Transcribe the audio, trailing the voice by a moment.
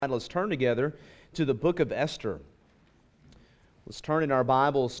Let's turn together to the book of Esther. Let's turn in our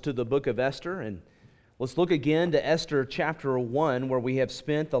Bibles to the book of Esther, and let's look again to Esther chapter 1, where we have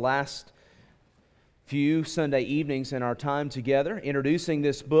spent the last few Sunday evenings in our time together, introducing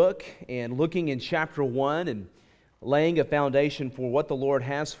this book and looking in chapter 1 and laying a foundation for what the Lord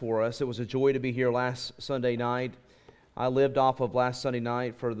has for us. It was a joy to be here last Sunday night. I lived off of last Sunday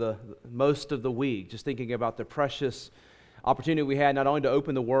night for the most of the week, just thinking about the precious opportunity we had not only to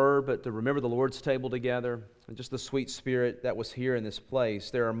open the Word, but to remember the Lord's table together, and just the sweet spirit that was here in this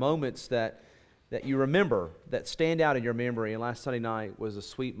place. There are moments that you remember, that stand out in your memory, and last Sunday night was a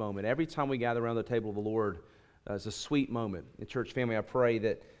sweet moment. Every time we gather around the table of the Lord, it's a sweet moment. In church family, I pray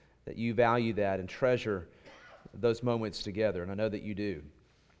that you value that and treasure those moments together, and I know that you do.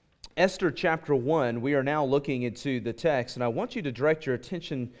 Esther chapter 1, we are now looking into the text, and I want you to direct your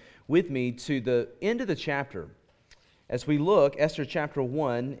attention with me to the end of the chapter. As we look, Esther chapter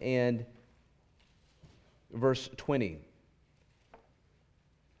 1 and verse 20.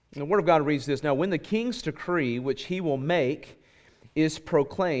 The Word of God reads this: "Now when the king's decree which he will make is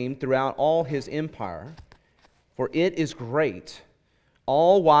proclaimed throughout all his empire, for it is great,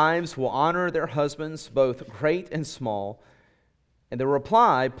 all wives will honor their husbands, both great and small. And the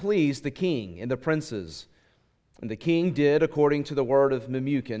reply pleased the king and the princes. And the king did according to the word of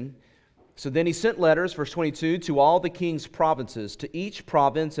Memucan. So then he sent letters," verse 22, "to all the king's provinces, to each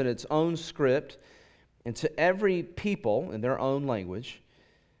province in its own script, and to every people in their own language,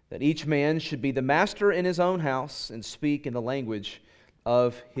 that each man should be the master in his own house and speak in the language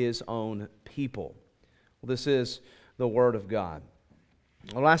of his own people." Well, this is the Word of God.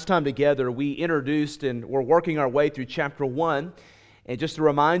 Well, last time together, we introduced and we're working our way through chapter 1. And just to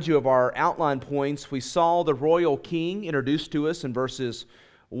remind you of our outline points, we saw the royal king introduced to us in verses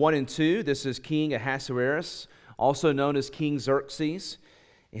 1 and 2. This is King Ahasuerus, also known as King Xerxes.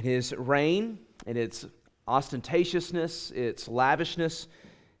 In his reign and its ostentatiousness, its lavishness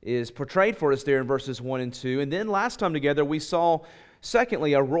is portrayed for us there in verses 1 and 2. And then last time together we saw,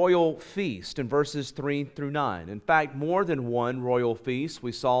 secondly, a royal feast in verses 3 through 9. In fact, more than one royal feast.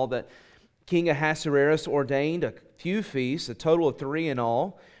 We saw that King Ahasuerus ordained a few feasts, a total of 3 in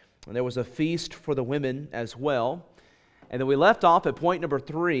all. And there was a feast for the women as well. And then we left off at point number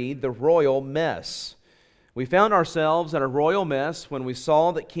 3, the royal mess. We found ourselves at a royal mess when we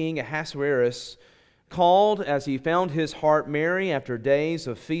saw that King Ahasuerus called, as he found his heart merry after days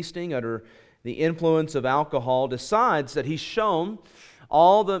of feasting under the influence of alcohol, decides that he's shown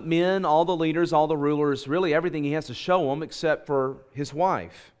all the men, all the leaders, all the rulers, really everything he has to show them except for his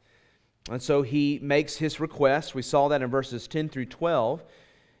wife. And so he makes his request. We saw that in verses 10 through 12.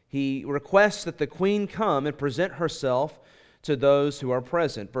 He requests that the queen come and present herself to those who are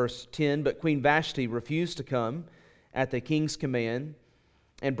present. Verse 10, "But Queen Vashti refused to come at the king's command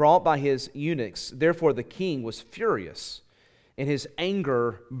and brought by his eunuchs. Therefore the king was furious, and his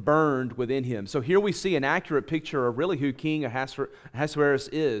anger burned within him." So here we see an accurate picture of really who King Ahasuerus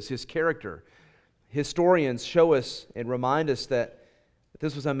is, his character. Historians show us and remind us that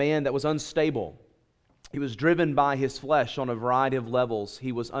this was a man that was unstable. He was driven by his flesh on a variety of levels.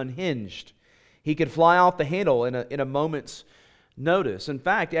 He was unhinged. He could fly off the handle in a moment's notice. In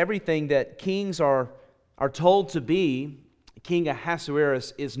fact, everything that kings are told to be, King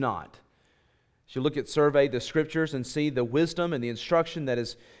Ahasuerus is not. As you survey the scriptures and see the wisdom and the instruction that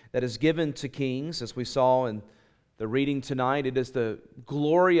is given to kings, as we saw in the reading tonight, it is the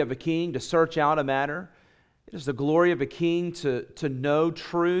glory of a king to search out a matter. It is the glory of a king to know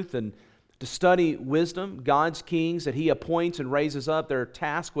truth and to study wisdom. God's kings that he appoints and raises up, their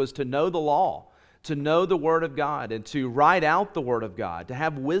task was to know the law, to know the Word of God, and to write out the Word of God, to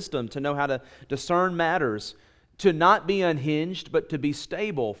have wisdom, to know how to discern matters, to not be unhinged, but to be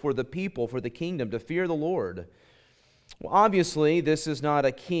stable for the people, for the kingdom, to fear the Lord. Well, obviously, this is not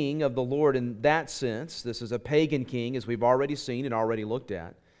a king of the Lord in that sense. This is a pagan king, as we've already seen and already looked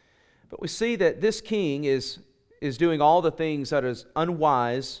at. But we see that this king is doing all the things that is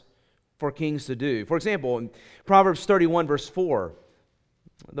unwise for kings to do. For example, in Proverbs 31, verse 4,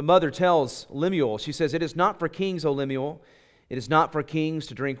 the mother tells Lemuel, she says, "It is not for kings, O Lemuel, it is not for kings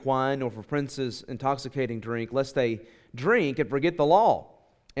to drink wine, or for princes intoxicating drink, lest they drink and forget the law,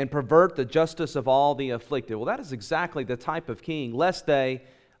 and pervert the justice of all the afflicted." Well, that is exactly the type of king, lest they,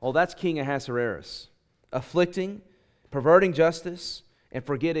 that's King Ahasuerus, afflicting, perverting justice, and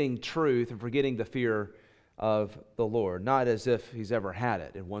forgetting truth, and forgetting the fear of the Lord, not as if he's ever had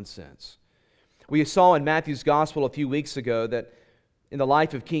it in one sense. We saw in Matthew's gospel a few weeks ago that in the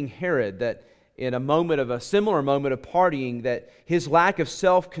life of King Herod, that in a similar moment of partying, that his lack of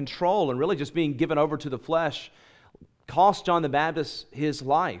self-control and really just being given over to the flesh cost John the Baptist his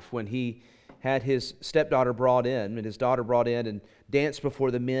life when he had his stepdaughter brought in, and his daughter brought in and danced before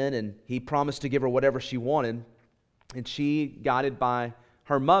the men, and he promised to give her whatever she wanted. And she, guided by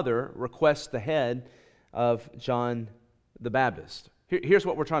her mother, requests the head of John the Baptist. Here's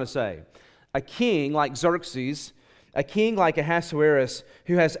what we're trying to say. A king like Xerxes, a king like Ahasuerus,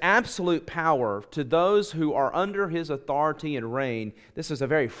 who has absolute power to those who are under his authority and reign, this is a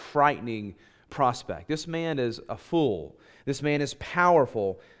very frightening prospect. This man is a fool. This man is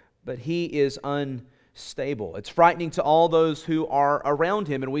powerful, but he is unstable. It's frightening to all those who are around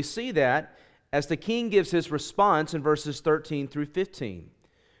him, and we see that as the king gives his response in verses 13 through 15.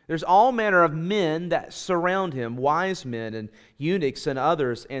 There's all manner of men that surround him, wise men and eunuchs and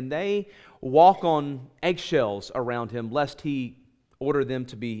others, and they walk on eggshells around him, lest he order them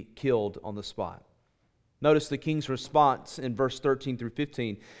to be killed on the spot. Notice the king's response in verse 13 through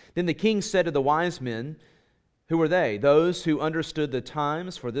 15. Then the king said to the wise men, who were they? Those who understood the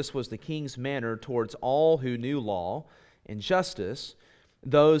times, for this was the king's manner towards all who knew law and justice,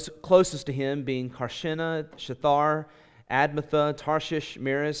 those closest to him being Carshena, Shethar, Admatha, Tarshish,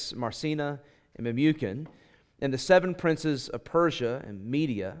 Meres, Marsena, and Memucan, and the 7 princes of Persia and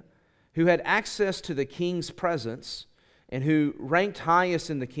Media, who had access to the king's presence and who ranked highest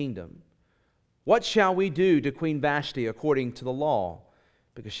in the kingdom. What shall we do to Queen Vashti according to the law?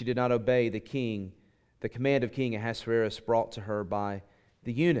 Because she did not obey the king, the command of King Ahasuerus brought to her by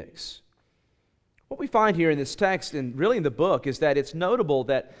the eunuchs. What we find here in this text, and really in the book, is that it's notable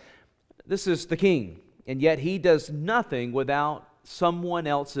that this is the king, and yet he does nothing without someone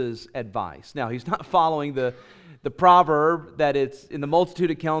else's advice. Now, he's not following the proverb that it's in the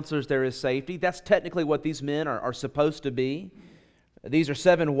multitude of counselors there is safety. That's technically what these men are supposed to be. These are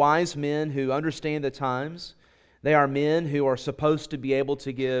 7 wise men who understand the times. They are men who are supposed to be able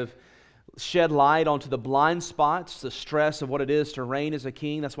to shed light onto the blind spots, the stress of what it is to reign as a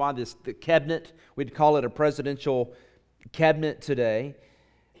king. That's why the cabinet, we'd call it a presidential cabinet today.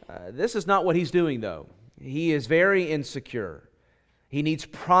 This is not what he's doing, though. He is very insecure. He needs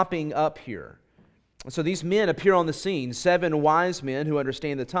propping up here. So these men appear on the scene, 7 wise men who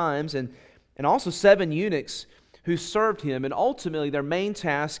understand the times, and also 7 eunuchs who served him. And ultimately, their main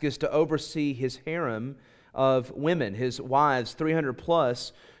task is to oversee his harem of women, his wives, 300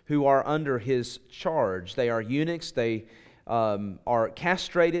 plus, who are under his charge. They are eunuchs. They are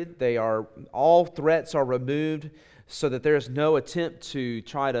castrated. All threats are removed, so that there is no attempt to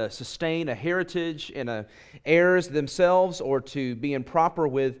try to sustain a heritage and heirs themselves, or to be improper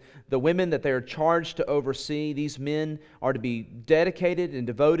with the women that they are charged to oversee. These men are to be dedicated and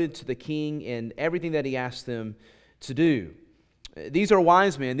devoted to the king in everything that he asks them to do. These are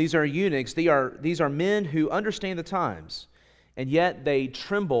wise men. These are eunuchs. These are men who understand the times, and yet they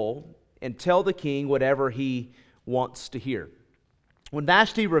tremble and tell the king whatever he wants to hear. When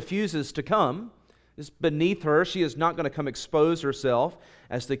Vashti refuses to come, it's beneath her. She is not going to come expose herself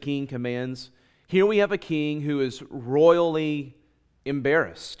as the king commands. Here we have a king who is royally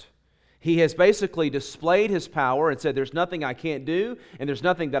embarrassed. He has basically displayed his power and said, there's nothing I can't do, and there's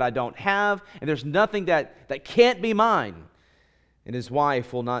nothing that I don't have, and there's nothing that can't be mine. And his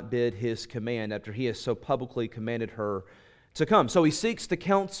wife will not bid his command after he has so publicly commanded her to come. So he seeks the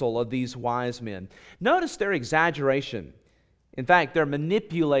counsel of these wise men. Notice their exaggeration. In fact, they're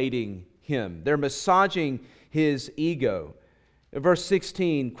manipulating him. They're massaging his ego. In verse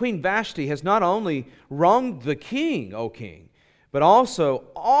 16, Queen Vashti has not only wronged the king, O king, but also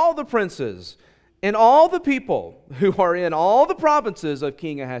all the princes and all the people who are in all the provinces of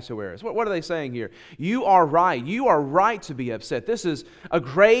King Ahasuerus. What are they saying here? You are right. You are right to be upset. This is a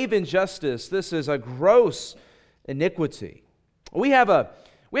grave injustice. This is a gross iniquity. We have a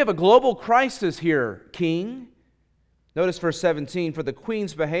global crisis here, king. Notice verse 17, for the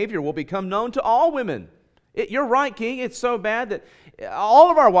queen's behavior will become known to all women. You're right, king. It's so bad that all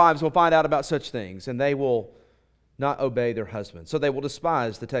of our wives will find out about such things, and they will not obey their husbands. So they will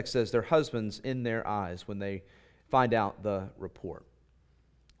despise, the text says, their husbands in their eyes when they find out the report.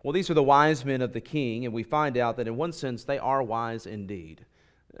 Well, these are the wise men of the king, and we find out that in one sense they are wise indeed.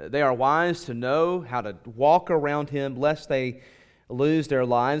 They are wise to know how to walk around him lest they lose their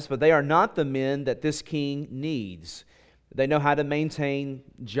lives, but they are not the men that this king needs. They know how to maintain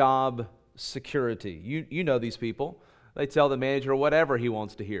job security. You know these people. They tell the manager whatever he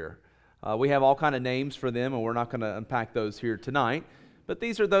wants to hear. We have all kind of names for them, and we're not going to unpack those here tonight. But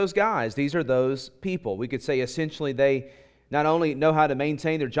these are those guys. These are those people. We could say essentially they not only know how to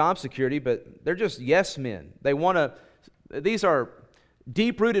maintain their job security, but they're just yes men. These are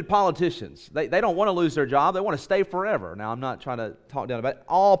deep-rooted politicians. They don't want to lose their job. They want to stay forever. Now, I'm not trying to talk down about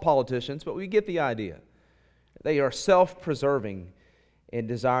all politicians, but we get the idea. They are self-preserving and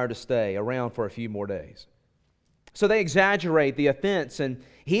desire to stay around for a few more days. So they exaggerate the offense, and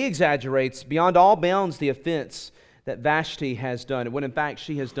he exaggerates beyond all bounds the offense that Vashti has done, when in fact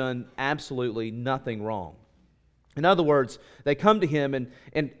she has done absolutely nothing wrong. In other words, they come to him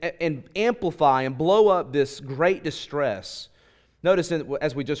and amplify and blow up this great distress. Notice,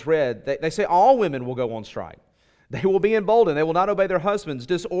 as we just read, they say all women will go on strike. They will be emboldened. They will not obey their husbands.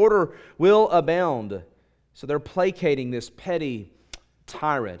 Disorder will abound. So they're placating this petty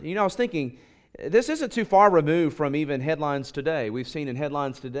tyrant. I was thinking, this isn't too far removed from even headlines today. We've seen in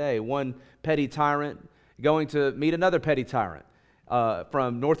headlines today one petty tyrant going to meet another petty tyrant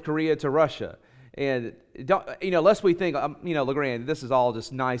from North Korea to Russia. And, lest we think, LeGrand, this is all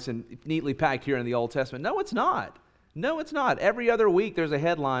just nice and neatly packed here in the Old Testament. No, it's not. No, it's not. Every other week there's a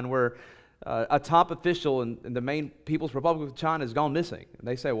headline where a top official in the main People's Republic of China has gone missing. And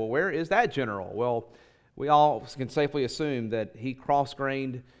they say, well, where is that general? Well, we all can safely assume that he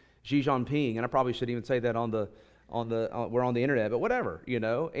cross-grained Xi Jinping, and I probably should even say that we're on the internet, but whatever,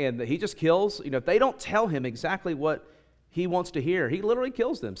 and he just kills. If they don't tell him exactly what he wants to hear, he literally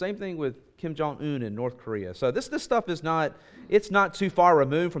kills them. Same thing with Kim Jong-un in North Korea. So this stuff is not too far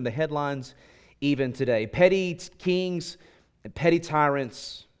removed from the headlines even today. Petty kings and petty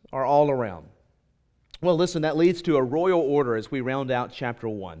tyrants are all around. Well, listen, that leads to a royal order as we round out chapter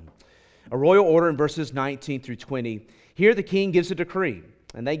 1. A royal order in verses 19 through 20. Here the king gives a decree,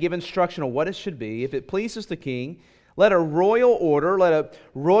 and they give instruction on what it should be. If it pleases the king, let a royal order, let a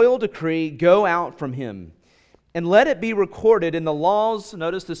royal decree go out from him, and let it be recorded in the laws.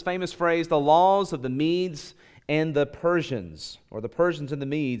 Notice this famous phrase, the laws of the Medes and the Persians, or the Persians and the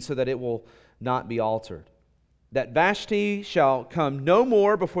Medes, so that it will not be altered. That Vashti shall come no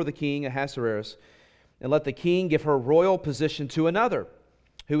more before the king Ahasuerus, and let the king give her royal position to another,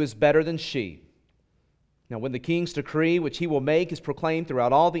 who is better than she. Now when the king's decree, which he will make, is proclaimed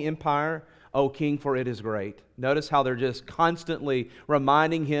throughout all the empire, O king, for it is great. Notice how they're just constantly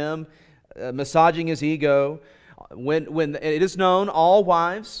reminding him, massaging his ego. When it is known, all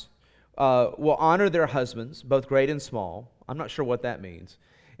wives will honor their husbands, both great and small. I'm not sure what that means.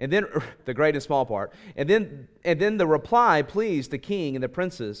 And then the great and small part. And then the reply pleased the king and the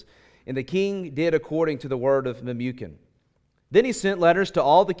princes, and the king did according to the word of Memucan. Then he sent letters to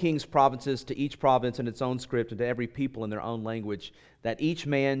all the king's provinces, to each province in its own script, and to every people in their own language, that each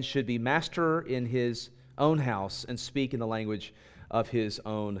man should be master in his own house and speak in the language of his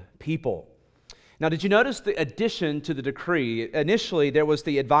own people. Now, did you notice the addition to the decree? Initially, there was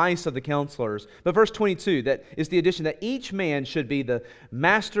the advice of the counselors, but verse 22, that is the addition that each man should be the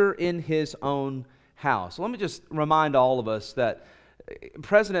master in his own house. So let me just remind all of us that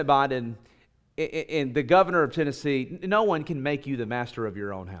President Biden and the governor of Tennessee, no one can make you the master of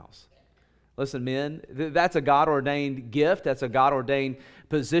your own house. Listen, men, that's a God-ordained gift. That's a God-ordained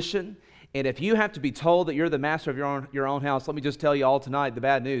position. And if you have to be told that you're the master of your own house, let me just tell you all tonight the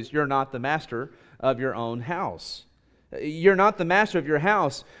bad news. You're not the master of your own house. You're not the master of your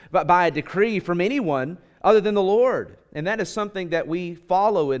house by a decree from anyone other than the Lord. And that is something that we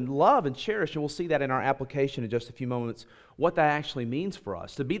follow and love and cherish. And we'll see that in our application in just a few moments, what that actually means for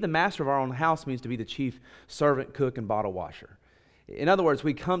us. To be the master of our own house means to be the chief servant, cook, and bottle washer. In other words,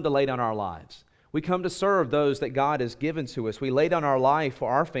 we come to lay down our lives. We come to serve those that God has given to us. We lay down our life for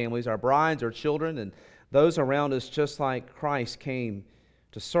our families, our brides, our children, and those around us, just like Christ came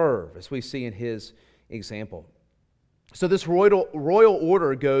to serve, as we see in his example. So this royal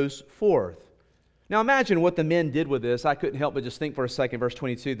order goes forth. Now imagine what the men did with this. I couldn't help but just think for a second, verse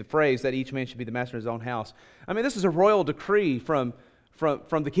 22, the phrase that each man should be the master of his own house. I mean, this is a royal decree from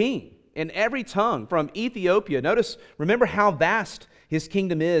the king in every tongue, from Ethiopia. Remember how vast his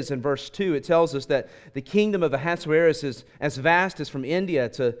kingdom is. In verse 2, it tells us that the kingdom of Ahasuerus is as vast as from India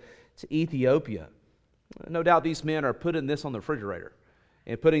to Ethiopia. No doubt these men are putting this on the refrigerator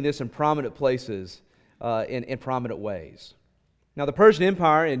and putting this in prominent places in prominent ways. Now, the Persian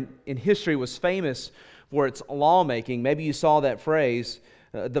Empire in history was famous for its lawmaking. Maybe you saw that phrase,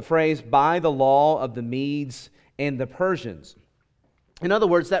 the phrase, by the law of the Medes and the Persians. In other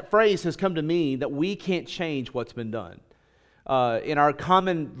words, that phrase has come to mean that we can't change what's been done. In our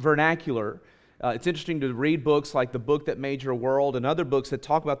common vernacular, it's interesting to read books like The Book That Made Your World and other books that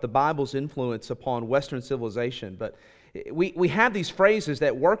talk about the Bible's influence upon Western civilization. But we have these phrases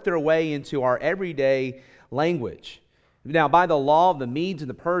that work their way into our everyday language. Now, by the law of the Medes and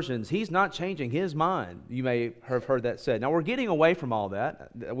the Persians, he's not changing his mind. You may have heard that said. Now, we're getting away from all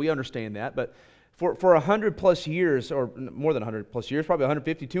that. We understand that. But for 100 plus years, or more than 100 plus years, probably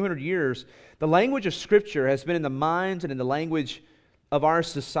 150, 200 years, the language of Scripture has been in the minds and in the language of our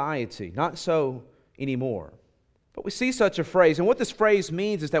society. Not so anymore. But we see such a phrase, and what this phrase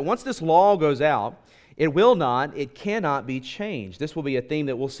means is that once this law goes out, it cannot be changed. This will be a theme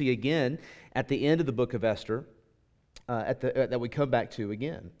that we'll see again at the end of the book of Esther, that we come back to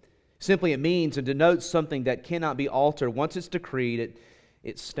again. Simply it means and denotes something that cannot be altered. Once it's decreed,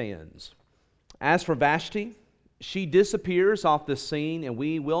 it stands. As for Vashti, she disappears off the scene, and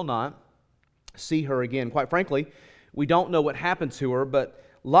we will not see her again. Quite frankly, we don't know what happened to her, but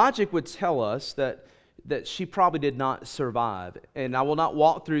logic would tell us that she probably did not survive. And I will not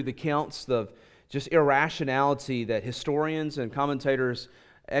walk through the counts of just irrationality that historians and commentators,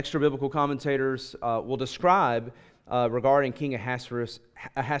 extra-biblical commentators, will describe regarding King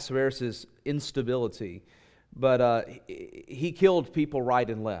Ahasuerus' instability. But he killed people right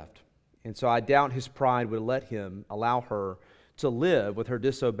and left. And so I doubt his pride would let him allow her to live with her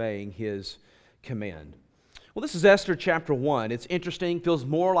disobeying his command. Well, this is Esther chapter 1. It's interesting, feels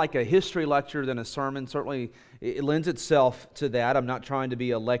more like a history lecture than a sermon. Certainly, it lends itself to that. I'm not trying to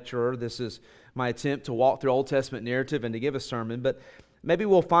be a lecturer. This is my attempt to walk through Old Testament narrative and to give a sermon. But maybe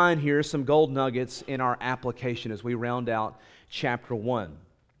we'll find here some gold nuggets in our application as we round out chapter 1.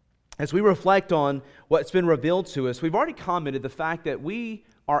 As we reflect on what's been revealed to us, we've already commented the fact that we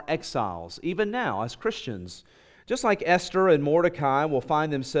are exiles, even now as Christians. Just like Esther and Mordecai will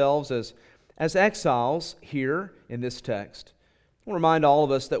find themselves as exiles here in this text. I want to remind all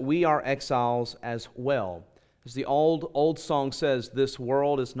of us that we are exiles as well. As the old song says, this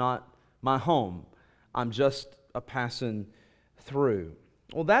world is not my home. I'm just a passing through.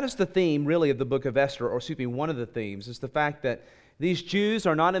 Well, that is the theme really of the book of Esther, or excuse me, one of the themes is the fact that these Jews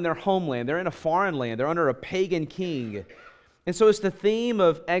are not in their homeland. They're in a foreign land. They're under a pagan king. And so it's the theme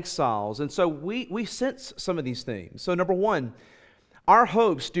of exiles. And so we sense some of these themes. So number one, our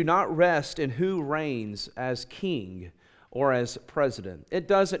hopes do not rest in who reigns as king or as president. It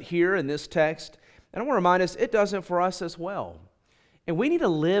doesn't here in this text. And I want to remind us, it doesn't for us as well. And we need to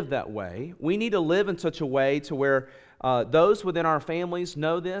live that way. We need to live in such a way to where those within our families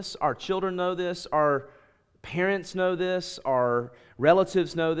know this, our children know this, our parents know this, our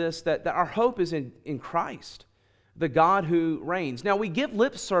relatives know this, that our hope is in Christ, the God who reigns. Now, we give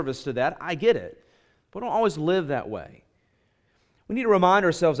lip service to that. I get it. But don't always live that way. We need to remind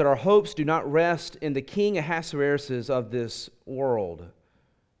ourselves that our hopes do not rest in the King Ahasuerus of this world.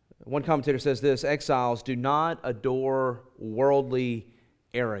 One commentator says this, exiles do not adore worldly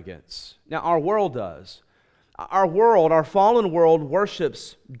arrogance. Now, our world does. Our world, our fallen world,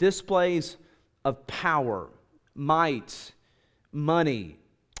 worships displays of power, might, money,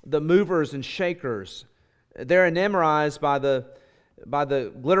 the movers and shakers. They're enamorized by the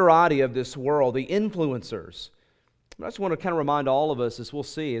glitterati of this world, the influencers. I just want to kind of remind all of us, as we'll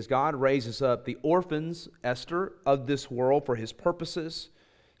see, as God raises up the orphans, Esther, of this world for His purposes.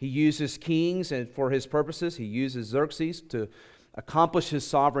 He uses kings, and for His purposes, He uses Xerxes to accomplish His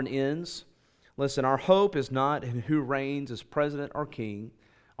sovereign ends. Listen, our hope is not in who reigns as president or king.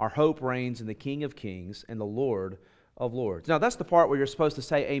 Our hope reigns in the King of Kings and the Lord of Lords. Now, that's the part where you're supposed to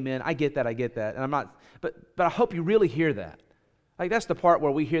say, amen, I get that, and I'm not, but I hope you really hear that. Like, that's the part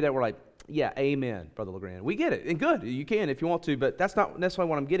where we hear that, we're like, yeah, amen, Brother LeGrand. We get it, and good, you can if you want to, but that's not necessarily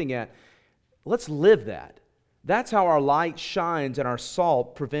what I'm getting at. Let's live that. That's how our light shines and our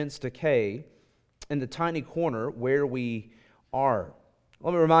salt prevents decay in the tiny corner where we are.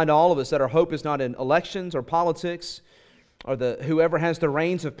 Let me remind all of us that our hope is not in elections or politics or whoever has the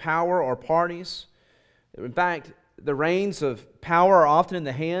reins of power or parties. In fact, the reins of power are often in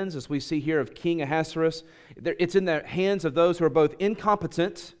the hands, as we see here, of King Ahasuerus. It's in the hands of those who are both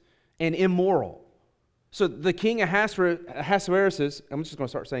incompetent and immoral. So the King Ahasuerus, I'm just going to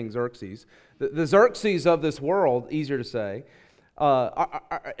start saying Xerxes, the Xerxes of this world, easier to say,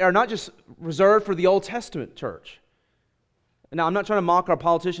 are not just reserved for the Old Testament church. Now, I'm not trying to mock our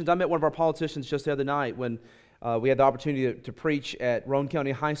politicians. I met one of our politicians just the other night when we had the opportunity to preach at Roane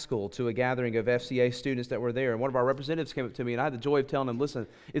County High School to a gathering of FCA students that were there. And one of our representatives came up to me, and I had the joy of telling him, listen,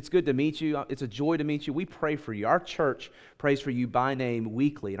 it's good to meet you. It's a joy to meet you. We pray for you. Our church prays for you by name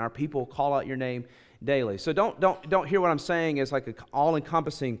weekly, and our people call out your name daily. So don't hear what I'm saying as like an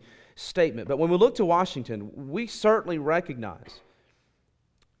all-encompassing statement. But when we look to Washington, we certainly recognize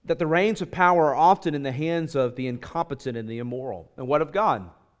that the reins of power are often in the hands of the incompetent and the immoral. And what of God?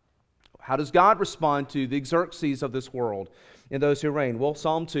 How does God respond to the Xerxes of this world and those who reign? Well,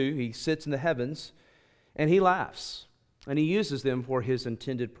 Psalm 2, He sits in the heavens and He laughs, and He uses them for His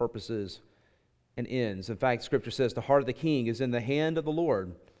intended purposes and ends. In fact, Scripture says the heart of the king is in the hand of the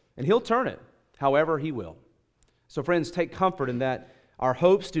Lord, and He'll turn it however He will. So friends, take comfort in that our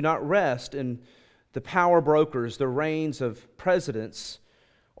hopes do not rest in the power brokers, the reigns of presidents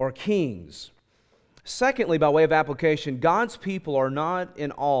or kings. Secondly, by way of application, God's people are not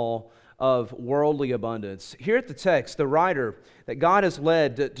in awe of worldly abundance. Here at the text, the writer that God has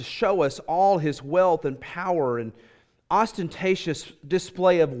led to show us all his wealth and power and ostentatious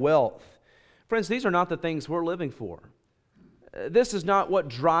display of wealth. Friends, these are not the things we're living for. This is not what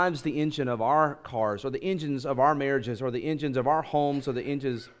drives the engine of our cars or the engines of our marriages or the engines of our homes or the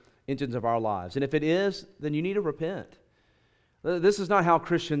engines of our lives. And if it is, then you need to repent. This is not how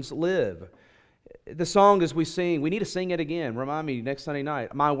Christians live. The song as we sing, we need to sing it again. Remind me next Sunday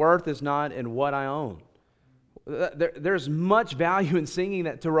night. My worth is not in what I own. There's much value in singing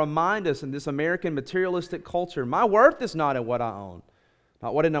that to remind us in this American materialistic culture. My worth is not in what I own,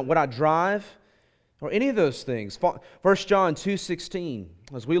 not what I drive, or any of those things. 1 John 2:16,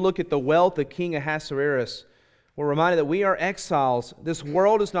 as we look at the wealth of King Ahasuerus, we're reminded that we are exiles. This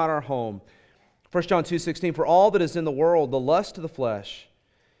world is not our home. 1 John 2:16, for all that is in the world, the lust of the flesh,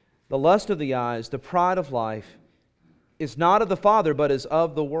 the lust of the eyes, the pride of life, is not of the Father, but is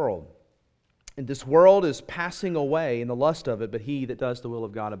of the world. And this world is passing away in the lust of it, but he that does the will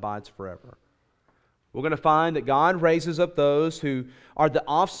of God abides forever. We're going to find that God raises up those who are the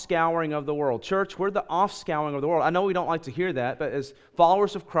offscouring of the world. Church, we're the offscouring of the world. I know we don't like to hear that, but as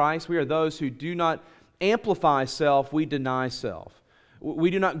followers of Christ, we are those who do not amplify self, we deny self. We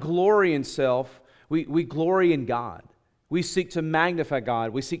do not glory in self, we glory in God. We seek to magnify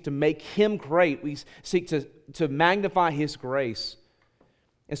God. We seek to make Him great. We seek to magnify His grace.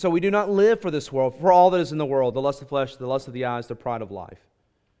 And so we do not live for this world, for all that is in the world, the lust of the flesh, the lust of the eyes, the pride of life.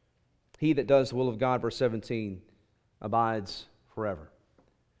 He that does the will of God, verse 17, abides forever.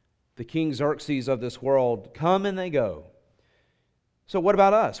 The King Xerxes of this world come and they go. So what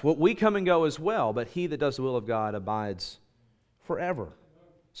about us? Well, we come and go as well, but he that does the will of God abides forever.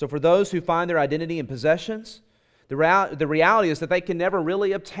 So for those who find their identity in possessions, the reality is that they can never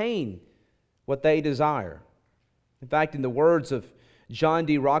really obtain what they desire. In fact, in the words of John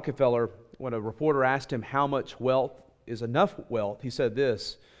D. Rockefeller, when a reporter asked him how much wealth is enough wealth, he said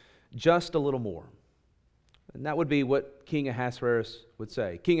this, just a little more. And that would be what King Ahasuerus would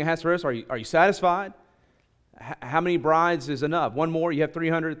say. King Ahasuerus, are you satisfied? How many brides is enough? One more? You have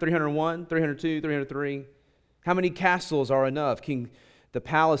 300, 301, 302, 303. How many castles are enough? The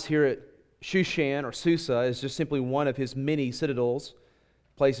palace here at Shushan or Susa is just simply one of his many citadels,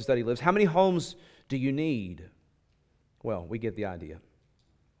 places that he lives. How many homes do you need? Well, we get the idea.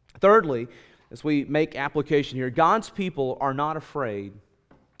 Thirdly, as we make application here, God's people are not afraid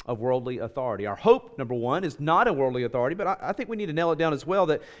of worldly authority. Our hope, number one, is not a worldly authority, but I think we need to nail it down as well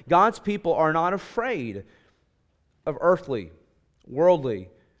that God's people are not afraid of earthly, worldly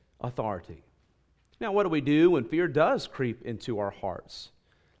authority. Now, what do we do when fear does creep into our hearts?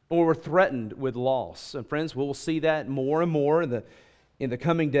 When we're threatened with loss? And friends, we'll see that more and more in the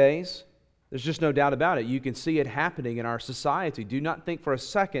coming days. There's just no doubt about it. You can see it happening in our society. Do not think for a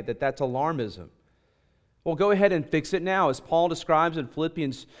second that that's alarmism. Well, go ahead and fix it now. As Paul describes in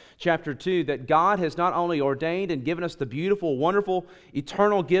Philippians chapter 2, that God has not only ordained and given us the beautiful, wonderful,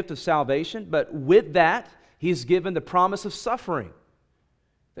 eternal gift of salvation, but with that, He's given the promise of suffering.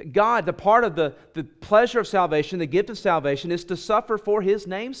 That God, the part of the pleasure of salvation, the gift of salvation, is to suffer for His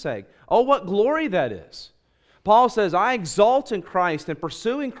name's sake. Oh, what glory that is. Paul says, I exalt in Christ and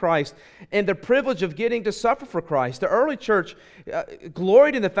pursuing Christ and the privilege of getting to suffer for Christ. The early church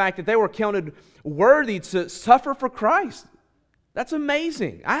gloried in the fact that they were counted worthy to suffer for Christ. That's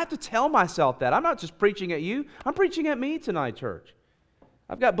amazing. I have to tell myself that. I'm not just preaching at you. I'm preaching at me tonight, church.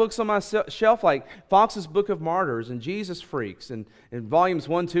 I've got books on my shelf like Fox's Book of Martyrs and Jesus Freaks and volumes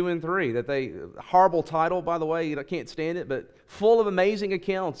 1, 2, and 3. Horrible title, by the way. I can't stand it, but full of amazing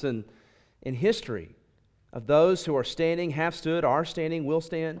accounts in history of those who are standing, have stood, are standing, will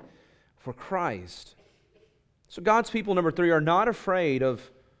stand for Christ. So God's people, number 3, are not afraid of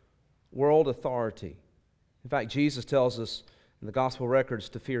world authority. In fact, Jesus tells us in the gospel records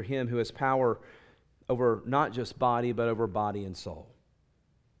to fear Him who has power over not just body, but over body and soul.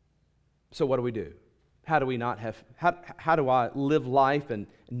 So what do we do? How do I live life and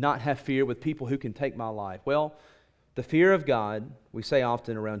not have fear with people who can take my life? Well, the fear of God, we say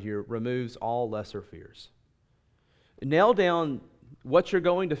often around here, removes all lesser fears. Nail down what you're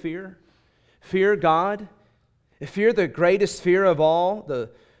going to fear. Fear God. Fear the greatest fear of all,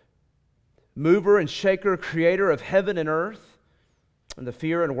 the mover and shaker, creator of heaven and earth. And the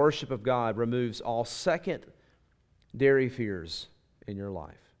fear and worship of God removes all secondary fears in your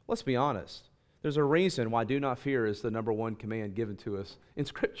life. Let's be honest. There's a reason why do not fear is the number one command given to us in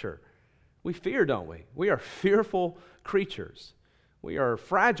Scripture. We fear, don't we? We are fearful creatures. We are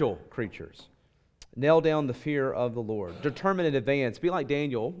fragile creatures. Nail down the fear of the Lord. Determine in advance. Be like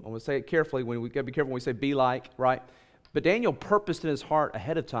Daniel. I want to say it carefully. We got to be careful when we say be like, right? But Daniel purposed in his heart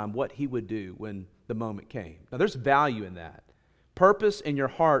ahead of time what he would do when the moment came. Now, there's value in that. Purpose in your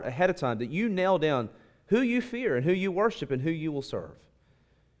heart ahead of time that you nail down who you fear and who you worship and who you will serve.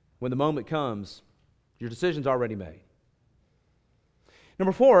 When the moment comes, your decision's already made.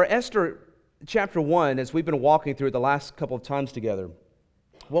 Number 4, Esther chapter 1, as we've been walking through it the last couple of times together,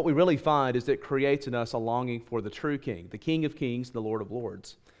 what we really find is that it creates in us a longing for the true King, the King of Kings, the Lord of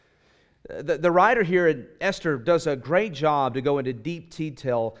Lords. The writer here in Esther does a great job to go into deep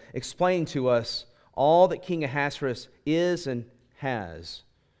detail explaining to us all that King Ahasuerus is and has.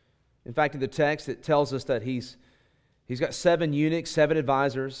 In fact, in the text, it tells us that he's got 7 eunuchs, 7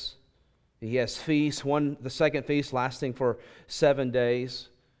 advisors. He has feasts, the second feast lasting for 7 days.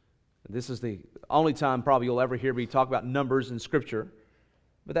 This is the only time probably you'll ever hear me talk about numbers in Scripture.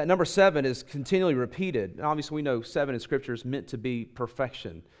 But that number 7 is continually repeated. And obviously we know 7 in Scripture is meant to be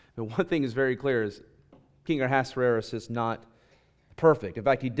perfection. But one thing is very clear is King Ahasuerus is not perfect. In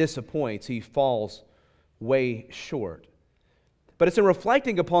fact, he disappoints. He falls way short. But it's in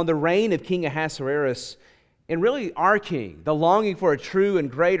reflecting upon the reign of King Ahasuerus and really our king, the longing for a true and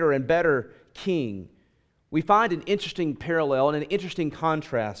greater and better king, we find an interesting parallel and an interesting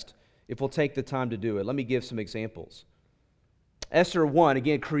contrast if we'll take the time to do it. Let me give some examples. Esther 1,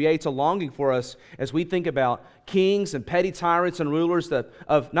 again, creates a longing for us as we think about kings and petty tyrants and rulers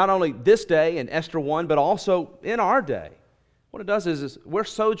of not only this day in Esther 1, but also in our day. What it does is we're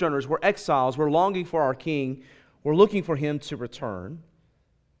sojourners, we're exiles, we're longing for our king, we're looking for him to return.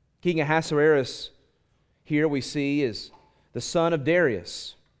 King Ahasuerus, here we see, is the son of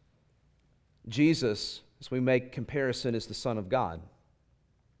Darius. Jesus, as we make comparison, is the Son of God.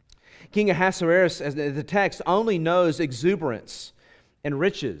 King Ahasuerus, as the text, only knows exuberance and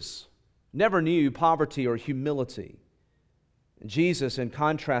riches, never knew poverty or humility. Jesus, in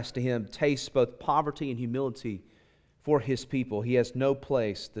contrast to him, tastes both poverty and humility for his people. He has no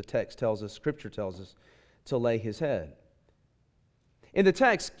place, the text tells us, Scripture tells us, to lay his head. In the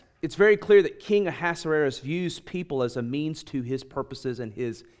text, it's very clear that King Ahasuerus views people as a means to his purposes and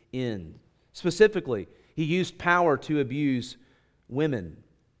his end. Specifically, he used power to abuse women.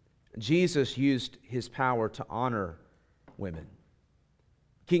 Jesus used his power to honor women.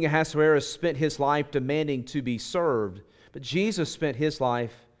 King Ahasuerus spent his life demanding to be served, but Jesus spent his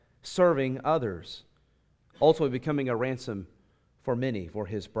life serving others, ultimately becoming a ransom for many, for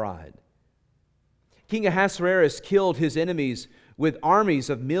his bride. King Ahasuerus killed his enemies with armies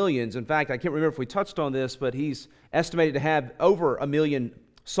of millions. In fact, I can't remember if we touched on this, but he's estimated to have over 1 million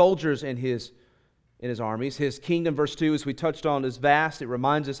soldiers in his armies. His kingdom, verse 2, as we touched on, is vast. It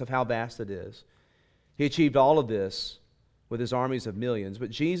reminds us of how vast it is. He achieved all of this with his armies of millions, but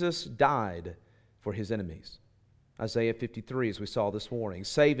Jesus died for his enemies. Isaiah 53, as we saw this morning,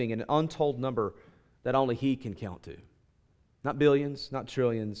 saving an untold number that only he can count to. Not billions, not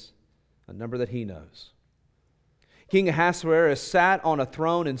trillions, a number that he knows. King Ahasuerus sat on a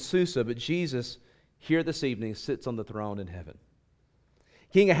throne in Susa, but Jesus, here this evening, sits on the throne in heaven.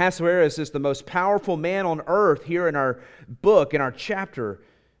 King Ahasuerus is the most powerful man on earth here in our book, in our chapter,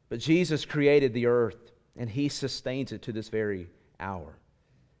 but Jesus created the earth, and he sustains it to this very hour.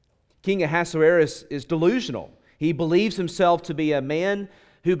 King Ahasuerus is delusional. He believes himself to be a man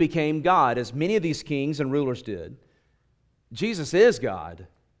who became God, as many of these kings and rulers did. Jesus is God,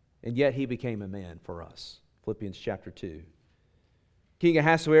 and yet he became a man for us. Philippians chapter 2. King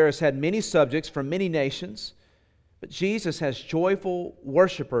Ahasuerus had many subjects from many nations, but Jesus has joyful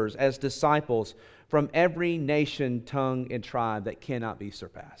worshipers as disciples from every nation, tongue, and tribe that cannot be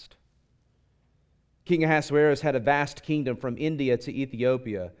surpassed. King Ahasuerus had a vast kingdom from India to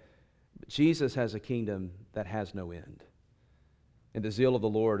Ethiopia, but Jesus has a kingdom that has no end. In the zeal of the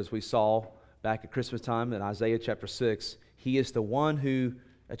Lord, as we saw back at Christmas time in Isaiah chapter 6, he is the one who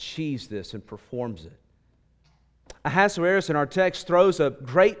achieves this and performs it. Ahasuerus in our text throws a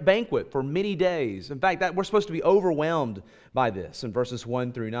great banquet for many days. In fact, we're supposed to be overwhelmed by this in verses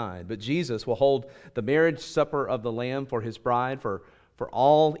 1 through 9. But Jesus will hold the marriage supper of the Lamb for his bride for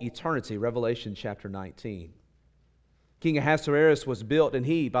all eternity, Revelation chapter 19. King Ahasuerus was built, and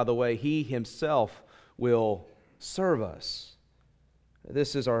he, by the way, he himself will serve us.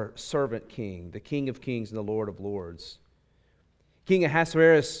 This is our servant king, the King of kings and the Lord of lords. King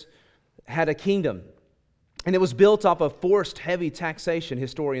Ahasuerus had a kingdom, and it was built off of forced, heavy taxation,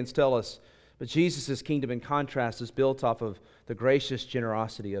 historians tell us. But Jesus' kingdom, in contrast, is built off of the gracious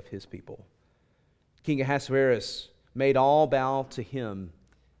generosity of his people. King Ahasuerus made all bow to him,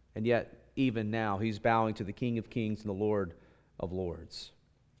 and yet, even now, he's bowing to the King of kings and the Lord of lords.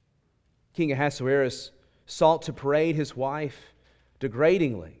 King Ahasuerus sought to parade his wife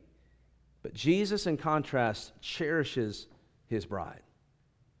degradingly. But Jesus, in contrast, cherishes his bride,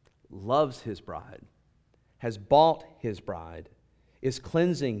 loves his bride, has bought his bride, is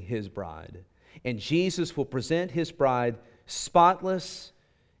cleansing his bride. And Jesus will present his bride spotless,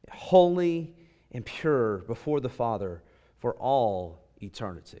 holy, and pure before the Father for all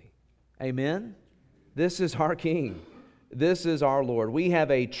eternity. Amen? This is our King. This is our Lord. We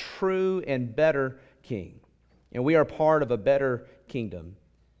have a true and better King. And we are part of a better kingdom,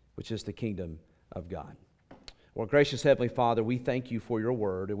 which is the kingdom of God. Well, gracious Heavenly Father, we thank you for your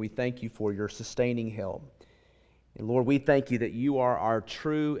word, and we thank you for your sustaining help. And Lord, we thank you that you are our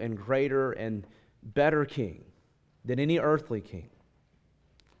true and greater and better King than any earthly king.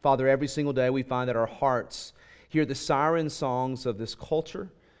 Father, every single day we find that our hearts hear the siren songs of this culture,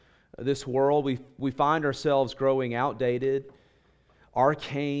 this world. We find ourselves growing outdated,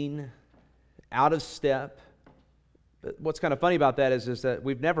 arcane, out of step. But what's kind of funny about that is that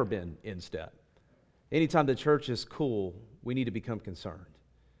we've never been in step. Anytime the church is cool, we need to become concerned.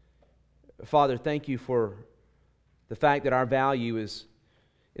 Father, thank you for the fact that our value is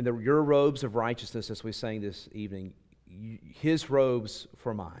in your robes of righteousness, as we sang this evening, his robes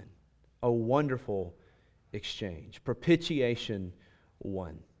for mine. A wonderful exchange. Propitiation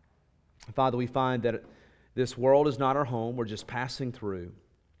won. Father, we find that this world is not our home. We're just passing through.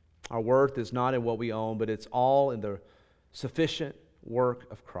 Our worth is not in what we own, but it's all in the sufficient work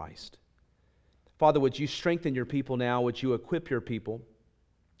of Christ. Father, would you strengthen your people now? Would you equip your people?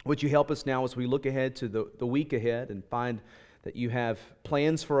 Would you help us now as we look ahead to the week ahead and find that you have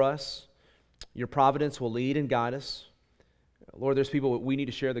plans for us? Your providence will lead and guide us. Lord, there's people that we need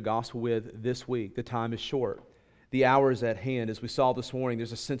to share the gospel with this week. The time is short. The hour is at hand. As we saw this morning,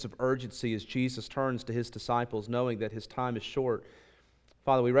 there's a sense of urgency as Jesus turns to his disciples, knowing that his time is short.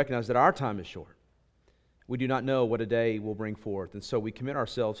 Father, we recognize that our time is short. We do not know what a day will bring forth, and so we commit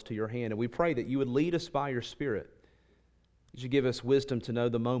ourselves to your hand, and we pray that you would lead us by your Spirit. That you give us wisdom to know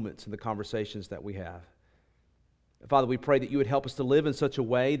the moments and the conversations that we have. Father, we pray that you would help us to live in such a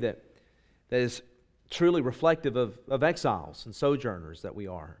way that is truly reflective of exiles and sojourners that we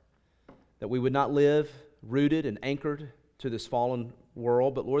are. That we would not live rooted and anchored to this fallen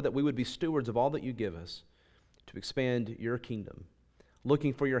world, but Lord, that we would be stewards of all that you give us to expand your kingdom,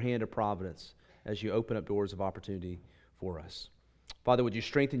 looking for your hand of providence as you open up doors of opportunity for us. Father, would you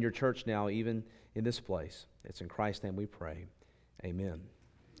strengthen your church now, even in this place? It's in Christ's name we pray. Amen.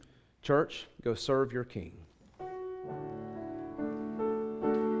 Church, go serve your King.